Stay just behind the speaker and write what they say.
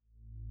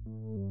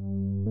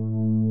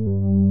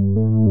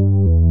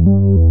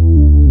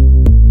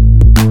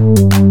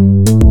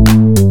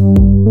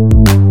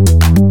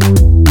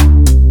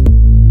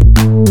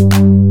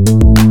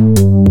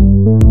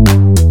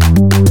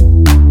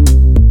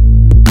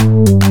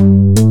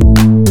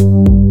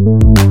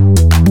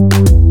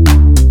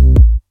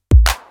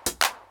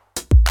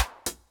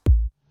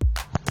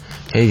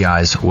Hey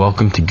guys,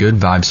 welcome to Good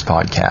Vibes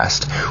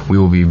Podcast. We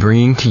will be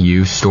bringing to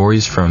you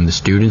stories from the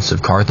students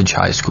of Carthage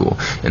High School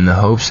in the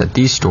hopes that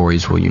these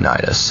stories will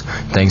unite us.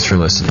 Thanks for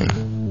listening.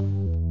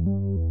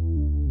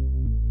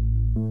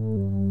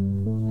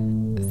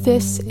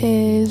 This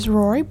is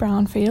Rory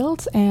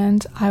Brownfield,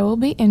 and I will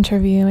be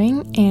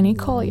interviewing Annie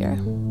Collier.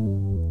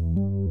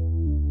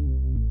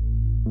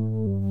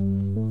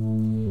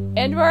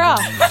 And we're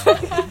off.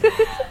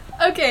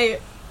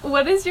 Okay,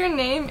 what is your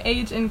name,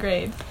 age, and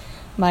grade?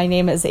 My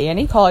name is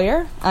Annie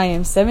Collier. I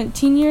am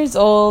 17 years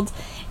old,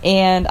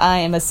 and I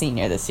am a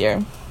senior this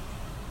year.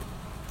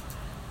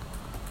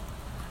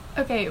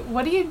 Okay,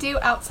 what do you do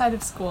outside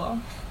of school?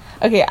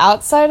 Okay,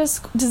 outside of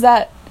school, does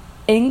that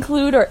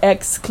include or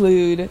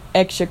exclude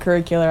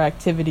extracurricular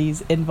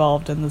activities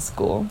involved in the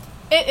school?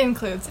 It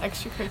includes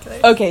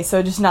extracurriculars. Okay,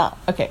 so just not,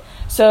 okay,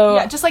 so...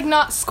 Yeah, just like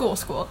not school.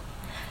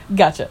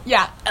 Gotcha.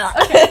 Yeah,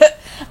 okay.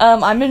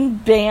 I'm in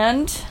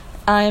band.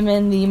 I'm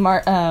in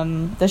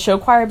the show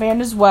choir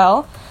band as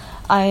well.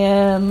 I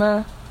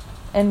am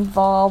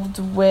involved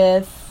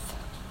with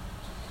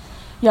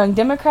Young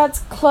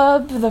Democrats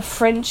Club, the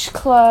French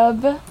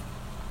Club.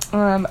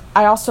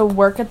 I also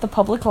work at the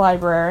public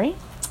library.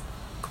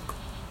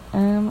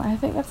 I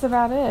think that's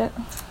about it.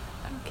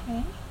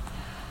 Okay.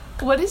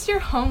 What is your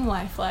home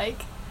life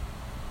like?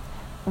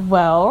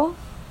 Well,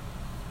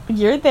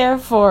 you're there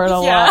for it a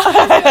lot.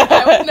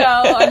 I would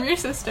know. I'm your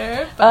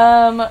sister.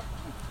 But.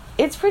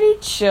 It's pretty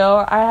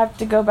chill. I have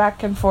to go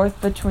back and forth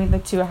between the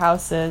two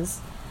houses,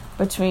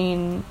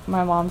 between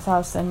my mom's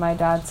house and my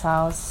dad's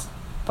house.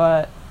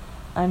 But,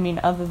 I mean,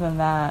 other than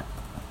that,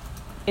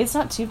 it's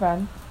not too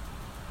bad.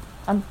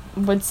 I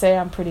would say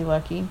I'm pretty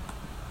lucky.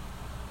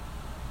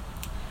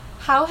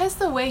 How has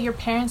the way your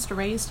parents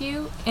raised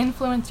you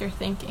influenced your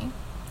thinking?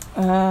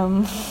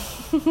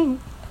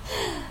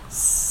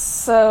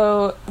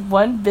 So,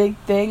 one big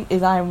thing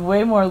is I'm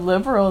way more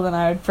liberal than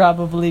I would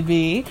probably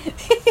be.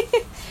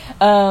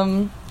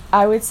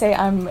 I would say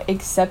I'm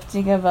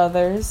accepting of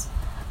others.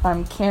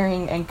 I'm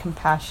caring and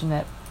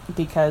compassionate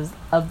because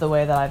of the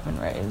way that I've been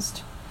raised.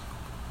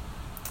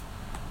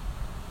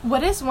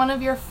 What is one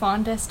of your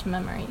fondest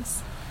memories?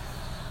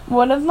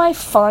 One of my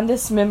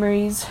fondest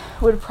memories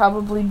would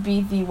probably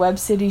be the Webb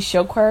City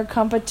Show Choir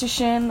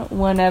competition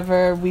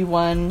whenever we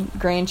won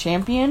Grand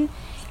Champion,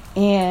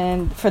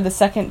 and for the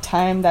second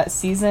time that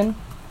season,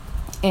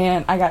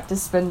 and I got to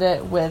spend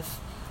it with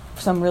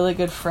some really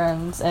good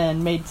friends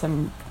and made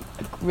some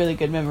really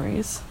good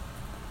memories.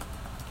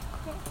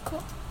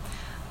 Cool.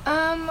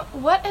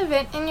 What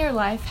event in your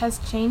life has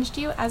changed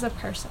you as a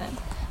person?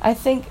 I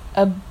think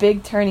a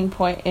big turning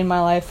point in my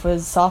life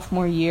was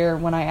sophomore year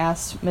when I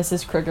asked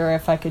Mrs. Kruger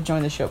if I could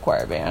join the show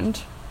choir band.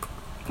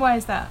 Why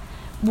is that?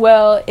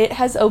 Well, it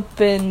has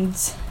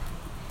opened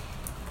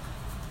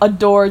a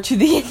door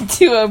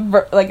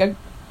to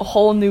a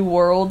whole new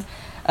world.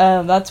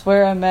 That's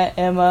where I met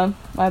Emma,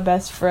 my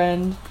best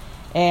friend,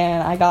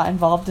 and I got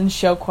involved in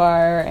show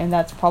choir, and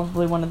that's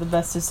probably one of the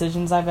best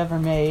decisions I've ever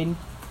made.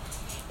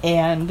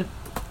 And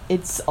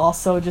it's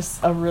also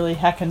just a really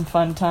heckin'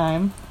 fun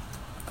time.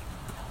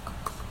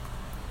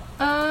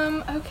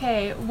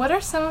 Okay, what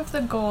are some of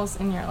the goals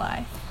in your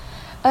life?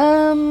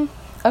 A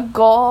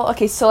goal,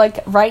 okay, so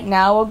like right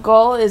now a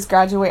goal is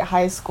graduate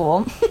high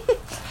school.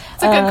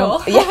 It's a good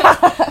goal.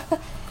 Yeah.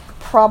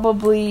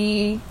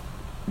 Probably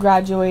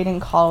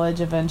graduating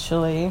college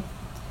eventually.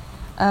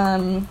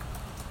 But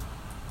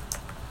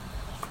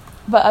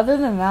other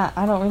than that,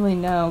 I don't really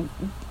know.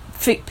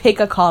 Pick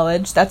a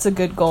college. That's a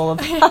good goal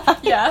of mine.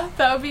 Yeah,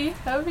 that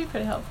would be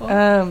pretty helpful.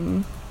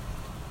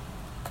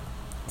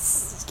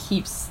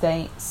 Keep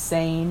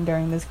sane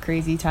during this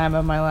crazy time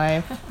of my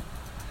life.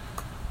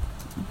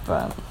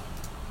 But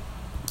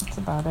that's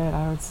about it,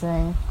 I would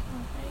say. Okay.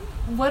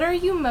 What are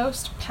you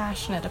most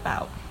passionate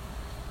about?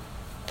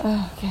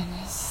 Oh,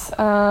 goodness.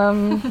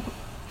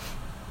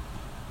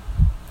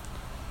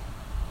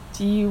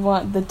 Do you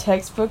want the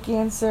textbook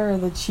answer or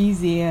the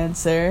cheesy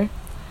answer?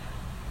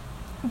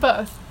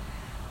 Both.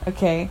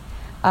 Okay.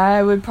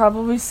 I would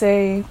probably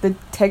say the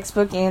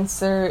textbook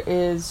answer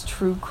is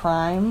true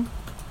crime.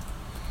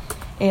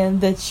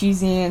 And the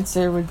cheesy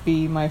answer would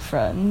be my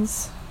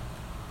friends.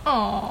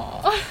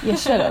 Aww. Yeah,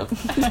 shut up.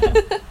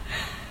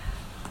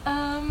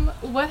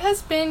 What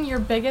has been your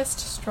biggest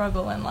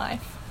struggle in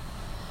life?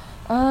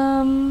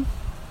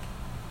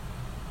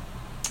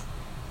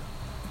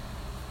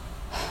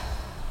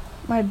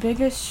 My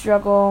biggest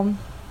struggle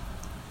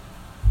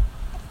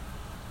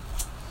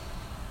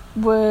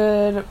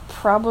would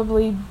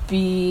probably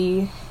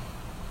be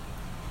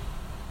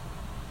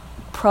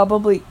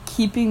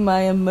keeping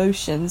my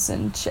emotions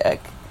in check.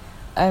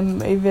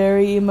 I'm a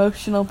very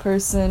emotional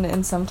person,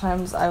 and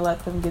sometimes I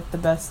let them get the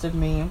best of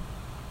me.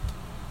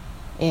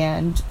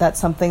 And that's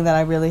something that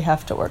I really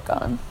have to work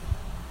on.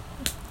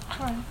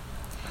 Alright.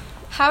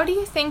 How do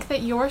you think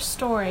that your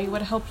story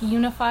would help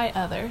unify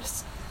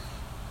others?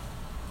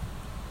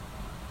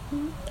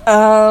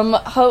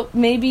 Hope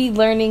maybe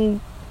learning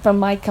from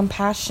my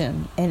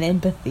compassion and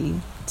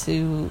empathy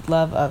to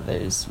love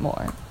others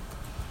more.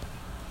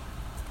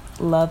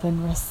 Love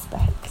and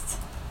respect.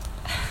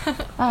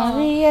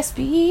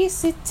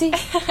 R-E-S-P-E-C-T.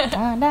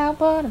 Find out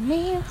what it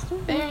means.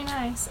 Very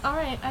nice. All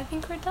right, I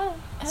think we're done.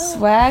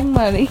 Swag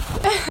money.